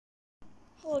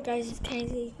Hello guys, it's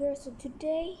Kenzie here. So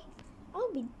today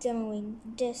I'll be demoing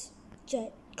this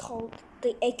jet called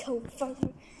the Aikou Fighter,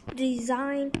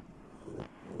 designed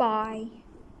by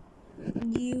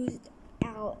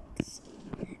usedalex.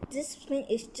 This plane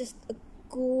is just a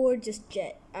gorgeous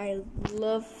jet. I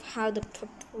love how the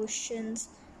proportions,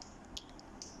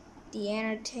 the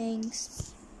inner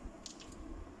tanks.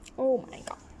 Oh my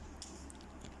god.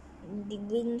 The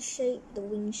wing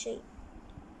shape.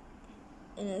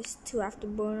 And it's two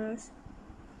afterburners,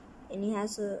 and it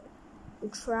has a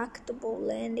retractable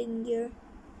landing gear,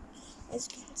 as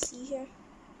you can see here.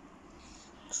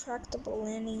 Retractable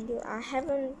landing gear. I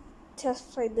haven't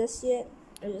test flight this yet.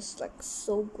 It's like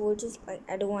so gorgeous. Like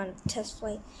I don't want to test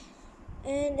flight,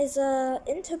 and it's a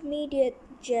intermediate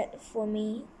jet for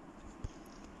me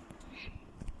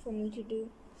to do.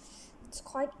 It's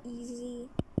quite easy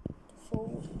to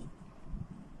fold.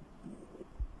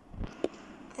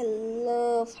 I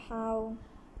love how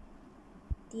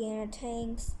the inner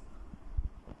tanks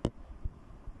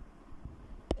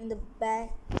and the back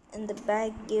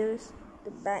gears, the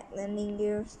back landing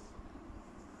gears.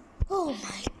 Oh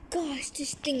my gosh,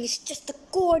 this thing is just a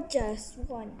gorgeous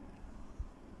one.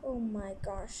 Oh my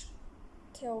gosh.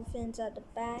 Tail fins at the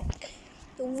back.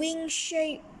 The wing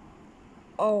shape.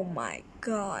 Oh my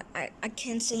god. I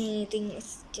can't say anything.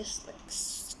 It's just like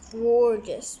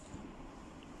gorgeous.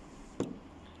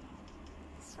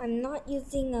 I'm not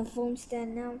using a phone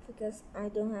stand now because I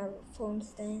don't have a phone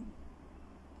stand.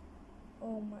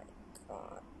 Oh my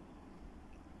god.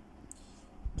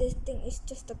 This thing is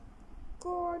just a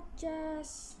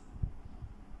gorgeous.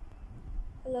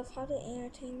 I love how the air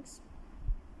tanks.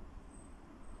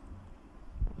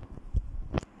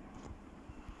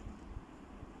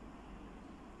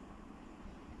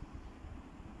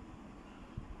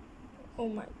 Oh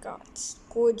my god, it's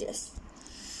gorgeous.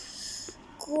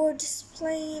 Gorgeous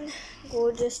plane,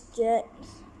 gorgeous jet.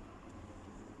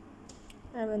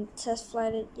 I haven't test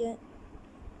flighted yet.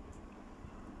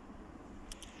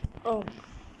 Oh my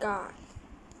god.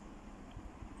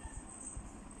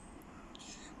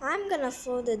 I'm gonna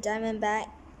fold the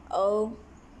Diamondback O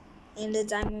and the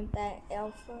Diamondback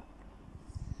Alpha.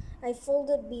 I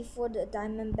folded before the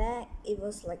Diamondback. It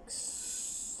was like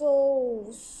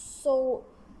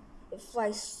it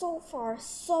flies so far,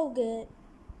 so good.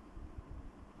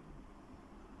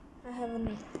 I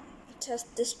haven't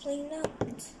tested this plane out.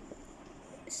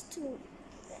 It's too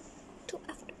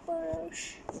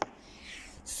afterburners.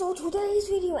 So today's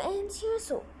video ends here.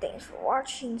 So thanks for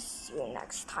watching. See you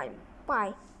next time.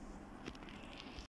 Bye.